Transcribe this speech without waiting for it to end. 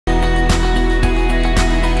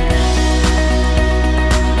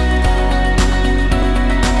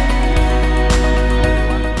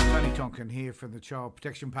from the Child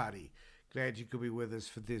Protection Party. Glad you could be with us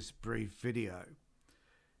for this brief video.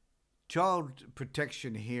 Child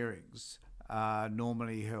protection hearings are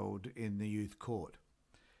normally held in the youth court.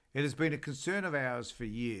 It has been a concern of ours for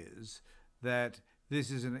years that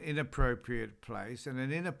this is an inappropriate place and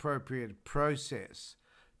an inappropriate process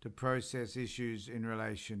to process issues in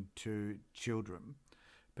relation to children,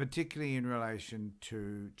 particularly in relation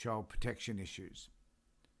to child protection issues.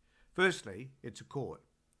 Firstly, it's a court.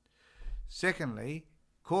 Secondly,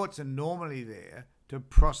 courts are normally there to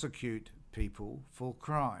prosecute people for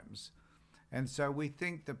crimes. And so we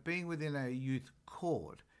think that being within a youth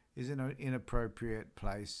court is an inappropriate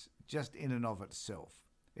place just in and of itself.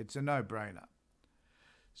 It's a no-brainer.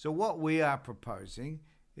 So what we are proposing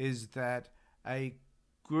is that a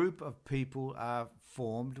group of people are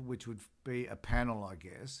formed, which would be a panel, I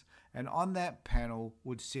guess, and on that panel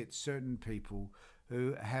would sit certain people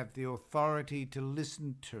who have the authority to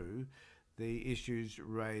listen to the issues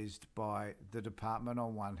raised by the department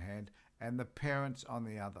on one hand and the parents on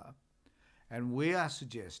the other. And we are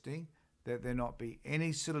suggesting that there not be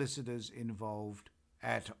any solicitors involved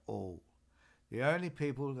at all. The only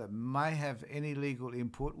people that may have any legal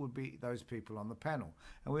input would be those people on the panel.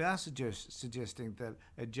 And we are suggesting that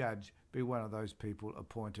a judge be one of those people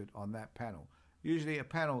appointed on that panel. Usually a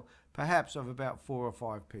panel perhaps of about 4 or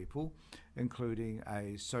 5 people, including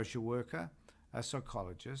a social worker, a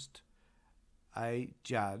psychologist, a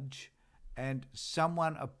judge, and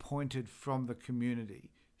someone appointed from the community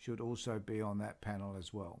should also be on that panel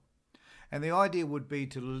as well. And the idea would be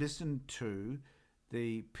to listen to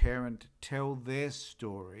the parent tell their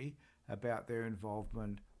story about their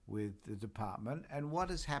involvement with the department and what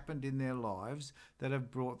has happened in their lives that have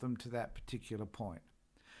brought them to that particular point.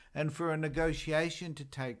 And for a negotiation to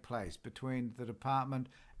take place between the department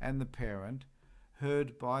and the parent,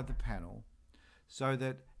 heard by the panel, so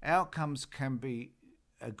that outcomes can be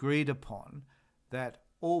agreed upon that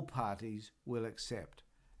all parties will accept.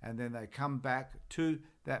 And then they come back to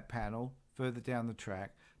that panel further down the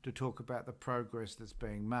track to talk about the progress that's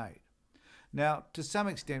being made. Now, to some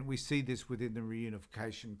extent, we see this within the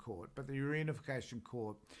reunification court, but the reunification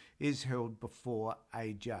court is held before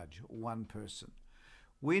a judge, one person.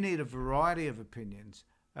 We need a variety of opinions,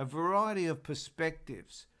 a variety of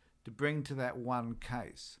perspectives to bring to that one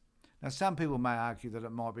case. Now, some people may argue that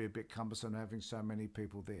it might be a bit cumbersome having so many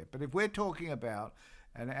people there, but if we're talking about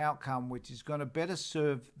an outcome which is going to better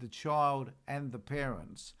serve the child and the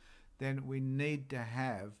parents, then we need to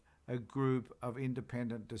have a group of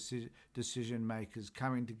independent decision makers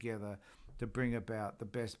coming together to bring about the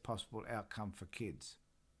best possible outcome for kids.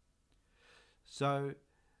 So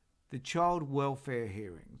the child welfare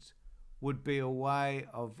hearings would be a way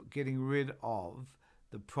of getting rid of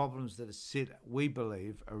the problems that sit, we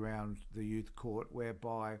believe, around the youth court,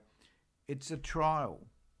 whereby it's a trial.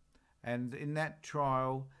 And in that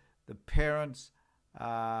trial, the parents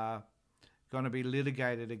are going to be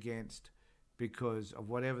litigated against because of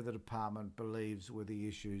whatever the department believes were the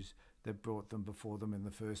issues that brought them before them in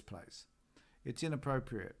the first place. It's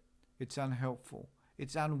inappropriate, it's unhelpful,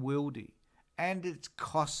 it's unwieldy, and it's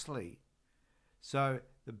costly. So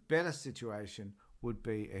the better situation would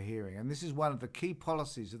be a hearing. And this is one of the key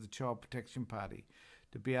policies of the Child Protection Party,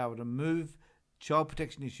 to be able to move child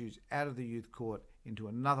protection issues out of the youth court into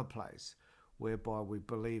another place whereby we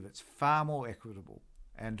believe it's far more equitable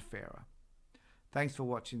and fairer. Thanks for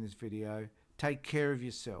watching this video. Take care of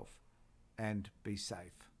yourself and be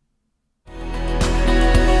safe.